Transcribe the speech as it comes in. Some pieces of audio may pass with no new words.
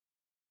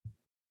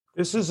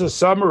This is a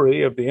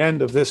summary of the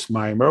end of this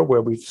mimer,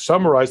 where we've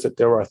summarized that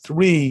there are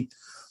three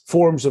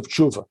forms of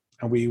tshuva.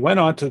 And we went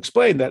on to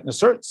explain that in a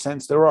certain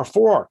sense, there are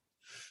four.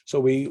 So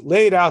we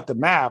laid out the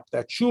map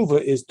that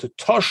tshuva is to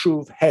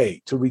tashuv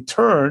hay, to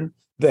return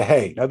the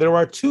hay. Now, there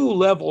are two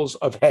levels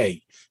of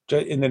hay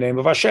in the name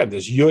of Hashem.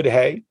 There's yud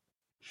hay,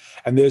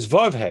 and there's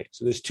vav hay.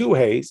 So there's two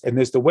hays, and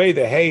there's the way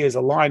the hay is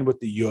aligned with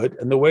the yud,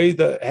 and the way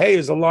the hay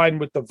is aligned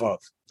with the vav.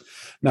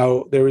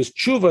 Now, there is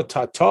tshuva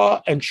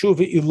tata and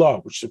tshuva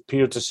ilah, which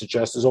appear to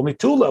suggest there's only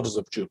two levels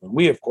of tshuva. And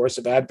we, of course,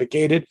 have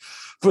advocated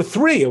for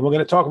three, and we're going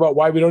to talk about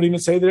why we don't even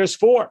say there's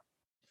four.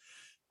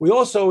 We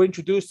also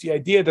introduced the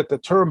idea that the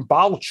term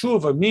Baal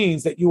Tshuva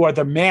means that you are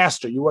the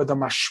master, you are the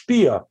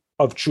mashpia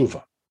of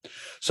Tshuva.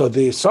 So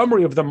the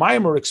summary of the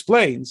Maimer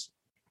explains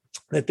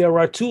that there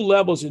are two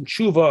levels in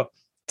Tshuva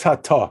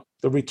Tata,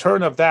 the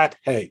return of that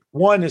hay.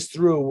 One is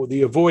through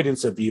the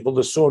avoidance of evil,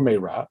 the Sor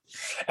Meirah,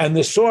 and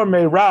the Sor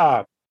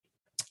Meirah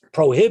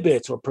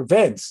prohibits or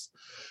prevents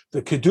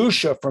the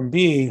Kedusha from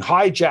being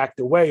hijacked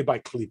away by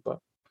Klippa.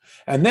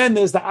 And then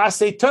there's the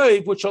Aseh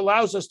Tov, which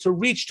allows us to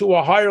reach to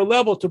a higher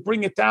level to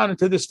bring it down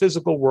into this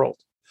physical world.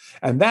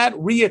 And that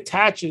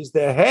reattaches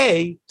the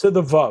hay to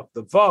the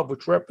Vav,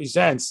 which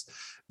represents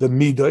the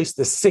Midos,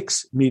 the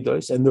six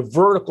Midos, and the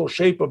vertical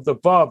shape of the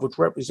Vav, which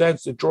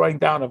represents the drawing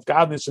down of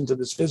godliness into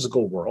this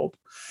physical world.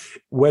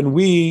 When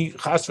we,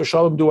 Chas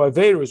v'Shalom, do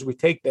Averos, we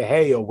take the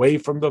hay away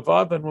from the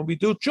Vav, and when we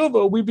do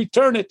Tshuva, we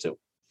return it to.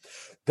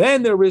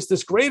 Then there is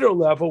this greater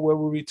level where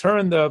we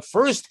return the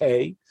first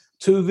hay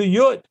to the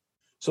Yud.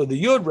 So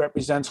the Yud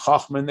represents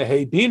Chachma and the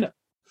Hey Bina.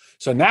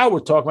 So now we're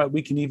talking about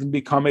we can even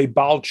become a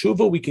Baal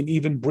Tshuva. We can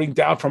even bring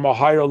down from a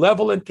higher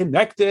level and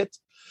connect it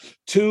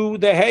to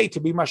the Hey, to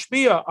be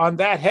Mashpia on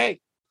that Hey.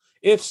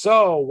 If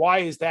so, why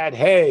is that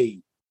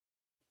Hey,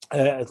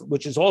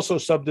 which is also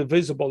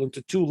subdivisible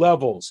into two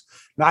levels,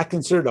 not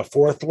considered a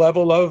fourth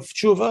level of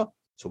Tshuva?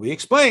 So we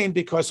explained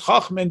because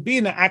Chachma and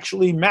Bina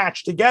actually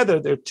match together.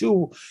 They're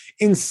two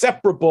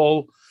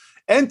inseparable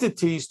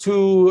entities,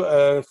 two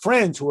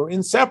friends who are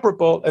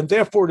inseparable, and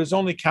therefore it is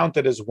only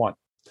counted as one.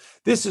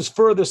 This is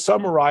further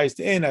summarized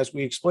in, as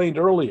we explained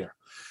earlier.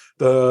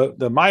 The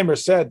Maimer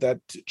said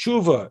that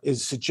tshuva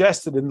is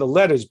suggested in the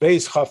letters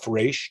Beis Chaf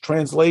Reish,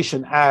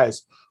 translation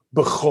as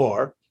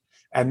Bechor,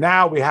 and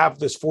now we have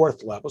this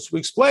fourth level. So we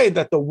explained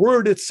that the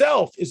word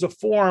itself is a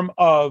form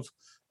of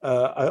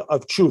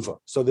tshuva.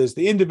 So there's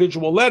the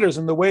individual letters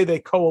and the way they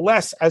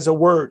coalesce as a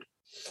word.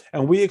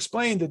 And we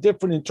explained the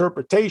different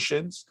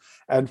interpretations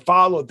and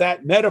followed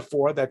that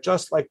metaphor that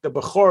just like the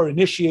Bechor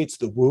initiates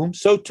the womb,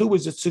 so too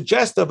is it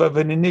suggestive of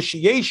an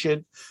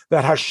initiation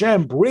that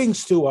Hashem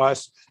brings to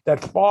us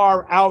that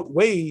far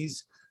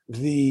outweighs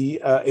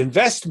the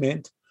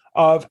investment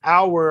of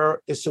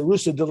our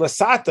Isarusa de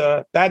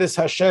Lasata, that is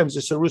Hashem's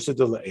Isarusa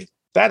de La'ed.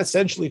 That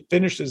essentially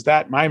finishes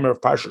that Maimer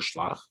of Parshas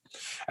Shlach.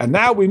 And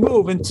now we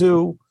move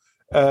into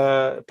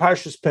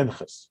Parshas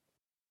Pinchas.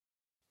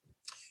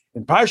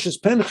 In Parshas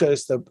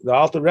Pinchas, the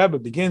Alter Rebbe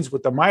begins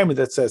with the Maimer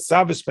that says,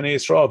 Savis B'nai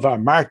Yisrael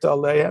v'amarta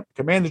aleim,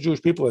 command the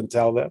Jewish people and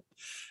tell them,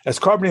 as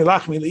Karbani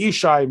Lachmi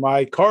L'Ishai,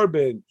 my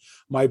carbon,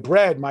 my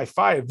bread, my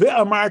fire,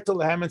 v'amarta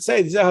lehem, and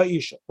say, Zeh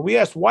ha'isha. We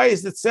asked, why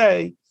does it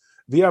say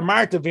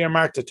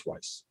v'amarta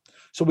twice?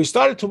 So we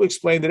started to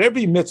explain that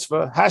every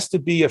mitzvah has to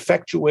be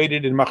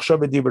effectuated in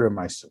machshava, dibur, and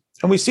ma'aseh.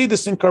 And we see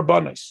this in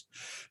karbanos.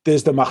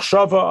 There's the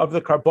machshava of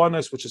the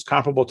karbanos, which is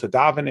comparable to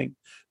davening.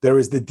 There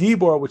is the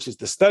dibur, which is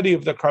the study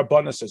of the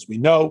karbanos. As we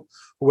know,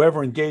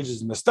 whoever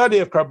engages in the study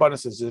of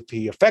karbanos as if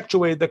he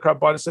effectuated the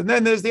karbanos. And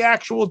then there's the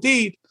actual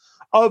deed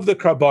of the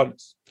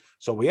karbanos.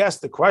 So we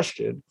asked the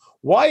question,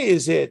 why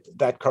is it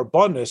that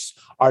karbanos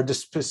are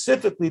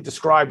specifically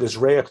described as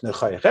reich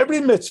nechayach? Every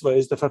mitzvah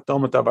is the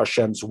fulfillment of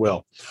Hashem's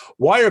will.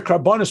 Why are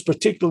karbanos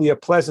particularly a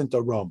pleasant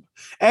aroma?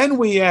 And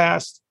we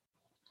asked,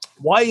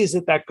 why is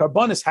it that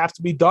karbanos have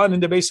to be done in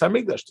the Beis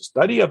Hamikdash? The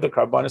study of the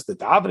karbanos, the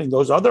davening,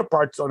 those other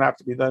parts don't have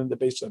to be done in the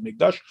Beis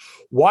Hamikdash.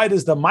 Why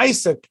does the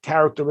Maisa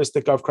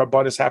characteristic of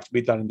karbanos have to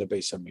be done in the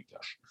Beis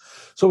Hamikdash?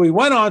 So we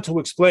went on to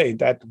explain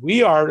that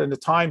we are in a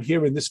time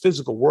here in this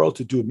physical world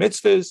to do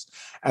mitzvahs,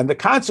 and the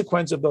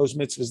consequence of those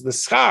mitzvahs, the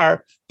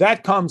schar,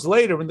 that comes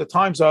later in the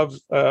times of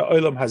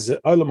Olam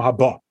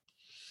Haba.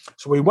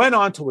 So we went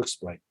on to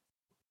explain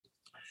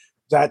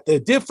that the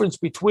difference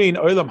between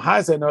Olam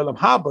Hazeh and Olam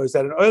Haba is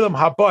that in Olam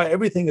Haba,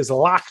 everything is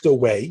locked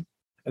away.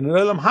 And in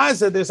Olam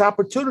Hazeh, there's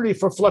opportunity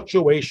for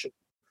fluctuation.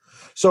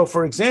 So,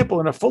 for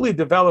example, in a fully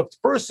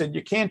developed person,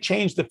 you can't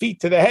change the feet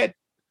to the head.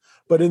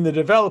 But in the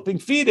developing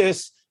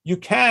fetus, you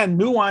can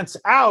nuance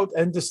out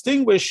and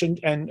distinguish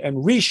and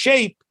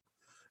reshape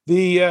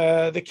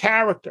the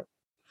character.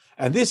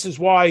 And this is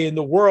why in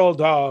the world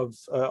of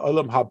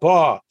Olam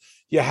Haba,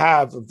 you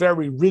have a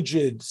very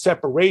rigid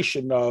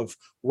separation of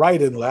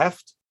right and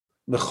left,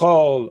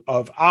 Michal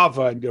of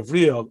Ava and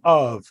Gavriel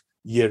of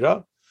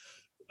Yira.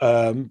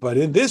 But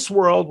in this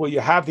world where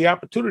you have the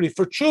opportunity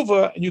for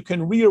tshuva and you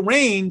can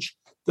rearrange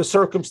the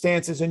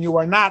circumstances and you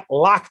are not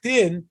locked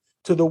in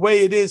to the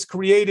way it is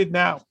created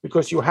now,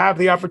 because you have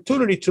the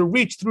opportunity to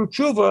reach through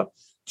tshuva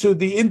to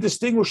the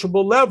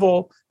indistinguishable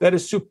level that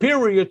is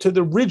superior to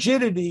the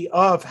rigidity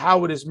of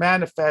how it is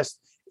manifest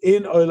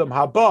in Olam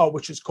Haba,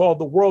 which is called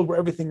the world where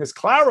everything is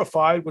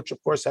clarified, which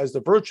of course has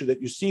the virtue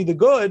that you see the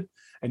good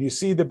and you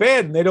see the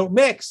bad and they don't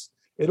mix.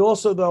 It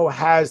also, though,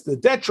 has the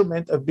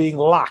detriment of being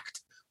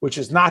locked, which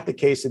is not the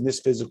case in this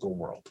physical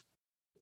world.